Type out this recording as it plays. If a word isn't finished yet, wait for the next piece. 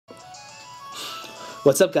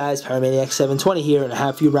What's up, guys? Pyromaniac720 here, and I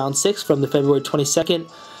have for you round 6 from the February 22nd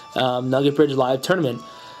Nugget Bridge Live Tournament.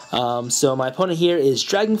 So my opponent here is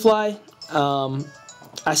Dragonfly.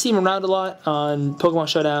 I see him around a lot on Pokemon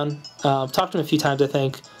Showdown. Talked to him a few times, I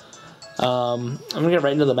think. I'm going to get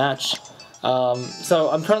right into the match. So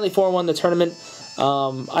I'm currently 4-1 in the tournament.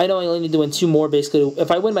 I know I only need to win 2 more, basically. If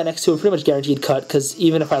I win my next 2, I'm pretty much guaranteed cut, because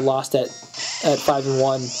even if I lost at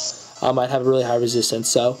 5-1, I'd have a really high resistance.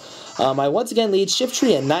 So I once again lead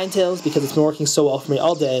Shiftry and Ninetales because it's been working so well for me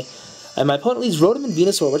all day. And my opponent leads Rotom and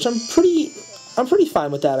Venusaur, which I'm pretty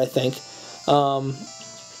fine with that, I think.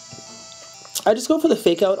 I just go for the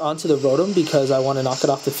fake out onto the Rotom because I want to knock it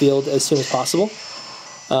off the field as soon as possible.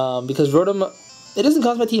 Because Rotom, it doesn't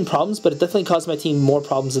cause my team problems, but it definitely causes my team more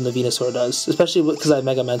problems than the Venusaur does, especially because I have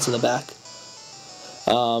Mega Ments in the back.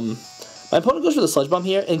 My opponent goes for the Sludge Bomb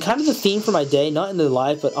here, and kind of the theme for my day, not in the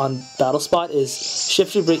live, but on Battle Spot, is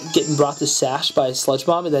Shifty getting brought to Sash by Sludge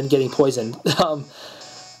Bomb and then getting poisoned.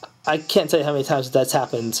 I can't tell you how many times that's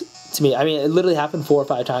happened to me. I mean, it literally happened 4 or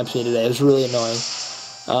 5 times to me today. It was really annoying.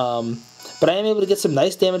 But I am able to get some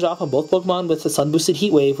nice damage off on both Pokemon with the Sun Boosted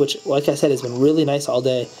Heat Wave, which, like I said, has been really nice all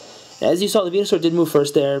day. As you saw, the Venusaur did move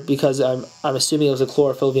first there because I'm assuming it was a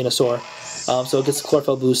Chlorophyll Venusaur. So it gets a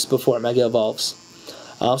Chlorophyll boost before it Mega Evolves.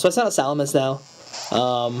 So I sent out Salamence now.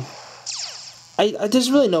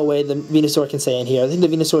 There's really no way the Venusaur can stay in here. I think the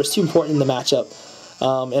Venusaur is too important in the matchup.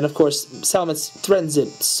 And of course, Salamence threatens it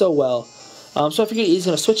so well. So I figured he's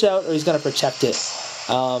going to switch out or he's going to protect it.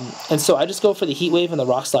 And so I just go for the Heat Wave and the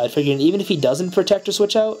Rock Slide, figuring even if he doesn't protect or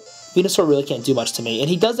switch out, Venusaur really can't do much to me. And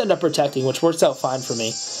he does end up protecting, which works out fine for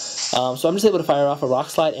me. So I'm just able to fire off a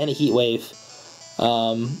Rock Slide and a Heat Wave.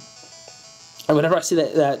 And whenever I see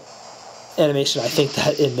that animation, I think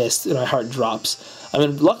that it missed, and my heart drops. I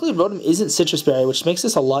mean, luckily Rotom isn't Citrus Berry, which makes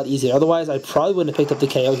this a lot easier. Otherwise, I probably wouldn't have picked up the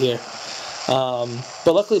KO here.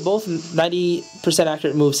 But luckily, both 90%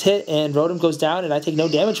 accurate moves hit, and Rotom goes down, and I take no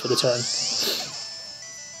damage for the turn.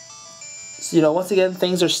 So, you know, once again,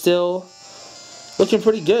 things are still looking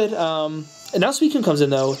pretty good. And now Suicune comes in,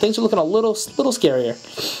 though. Things are looking a little scarier.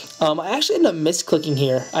 I actually ended up misclicking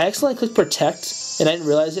here. I accidentally clicked Protect, and I didn't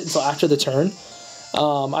realize it until after the turn.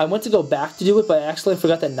 I went to go back to do it, but I accidentally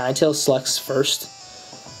forgot that Ninetales selects first,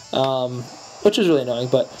 which was really annoying.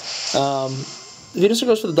 But Venusaur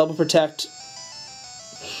goes for the double protect.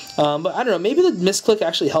 But I don't know, maybe the misclick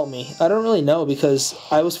actually helped me. I don't really know, because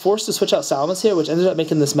I was forced to switch out Salamence here, which ended up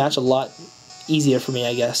making this match a lot easier for me,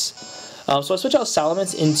 I guess. So I switch out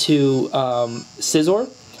Salamence into Scizor.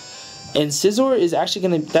 And Scizor is actually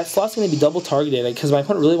going to, that slot's going to be double targeted because my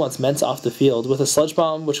opponent really wants Ments off the field with a Sludge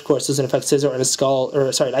Bomb, which of course doesn't affect Scizor, and a Skull,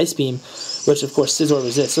 or sorry, an Ice Beam, which of course Scizor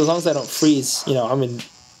resists. So as long as I don't freeze, you know, I'm in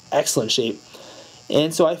excellent shape.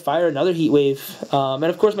 And so I fire another Heat Wave, and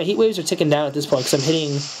of course my Heat Waves are ticking down at this point because I'm hitting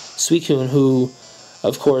Suicune, who,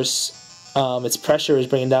 of course, its pressure is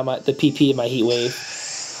bringing down the PP of my Heat Wave.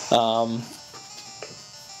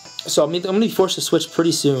 So I'm going to be forced to switch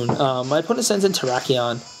pretty soon. My opponent sends in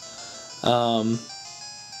Terrakion,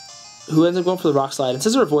 who ends up going for the Rock Slide, and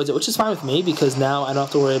Scizor avoids it, which is fine with me because now I don't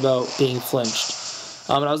have to worry about being flinched.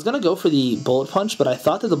 And I was going to go for the Bullet Punch, but I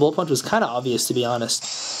thought that the Bullet Punch was kind of obvious, to be honest.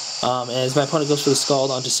 As my opponent goes for the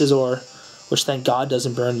Scald onto Scizor, which thank God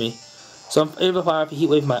doesn't burn me. So I'm able to fire off a Heat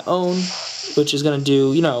Wave of my own, which is going to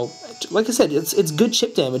do, you know, like I said, it's good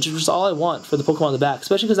chip damage, which is all I want for the Pokemon in the back,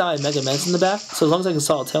 especially because now I have Mega Ments in the back, so as long as I can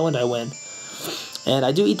Solid Tailwind, I win. And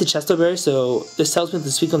I do eat the Chesto Berry, so this tells me that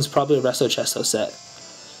the Suicune's probably a Resto Chesto set.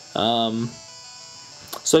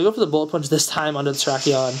 So I go for the Bullet Punch this time onto the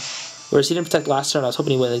Terrakion, whereas he didn't protect last turn. I was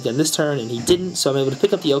hoping he would again this turn, and he didn't, so I'm able to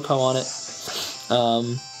pick up the Oko on it.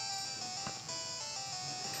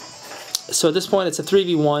 So at this point, it's a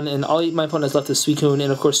 3v1, and all my opponent has left is Suicune,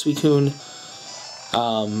 and of course Suicune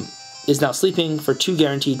is now sleeping for 2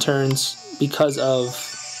 guaranteed turns because of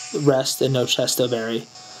rest and no Chesto Berry,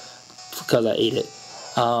 because I ate it.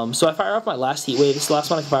 So I fire off my last Heat Wave. It's the last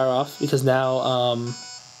one I can fire off, because now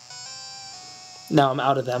I'm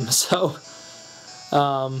out of them. So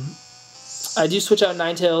I do switch out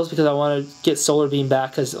Ninetales because I want to get Solar Beam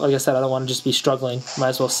back, because like I said, I don't want to just be struggling. Might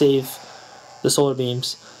as well save the Solar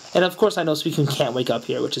Beams. And of course I know Suicune can't wake up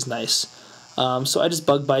here, which is nice. So I just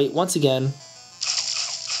Bug Bite once again.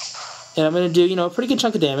 And I'm going to do, you know, a pretty good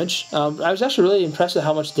chunk of damage. I was actually really impressed with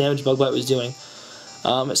how much damage Bug Bite was doing.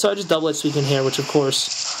 So I just double Edge Suicune here, which of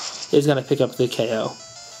course is going to pick up the KO.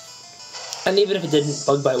 And even if it didn't,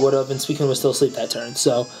 Bug Bite would have, and Suicune was still asleep that turn.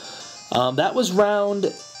 So that was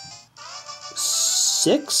round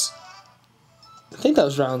 6? I think that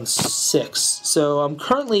was round 6. So I'm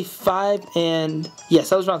currently 5 and... Yes,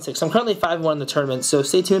 that was round 6. So I'm currently 5-1 in the tournament, so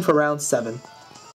stay tuned for round 7.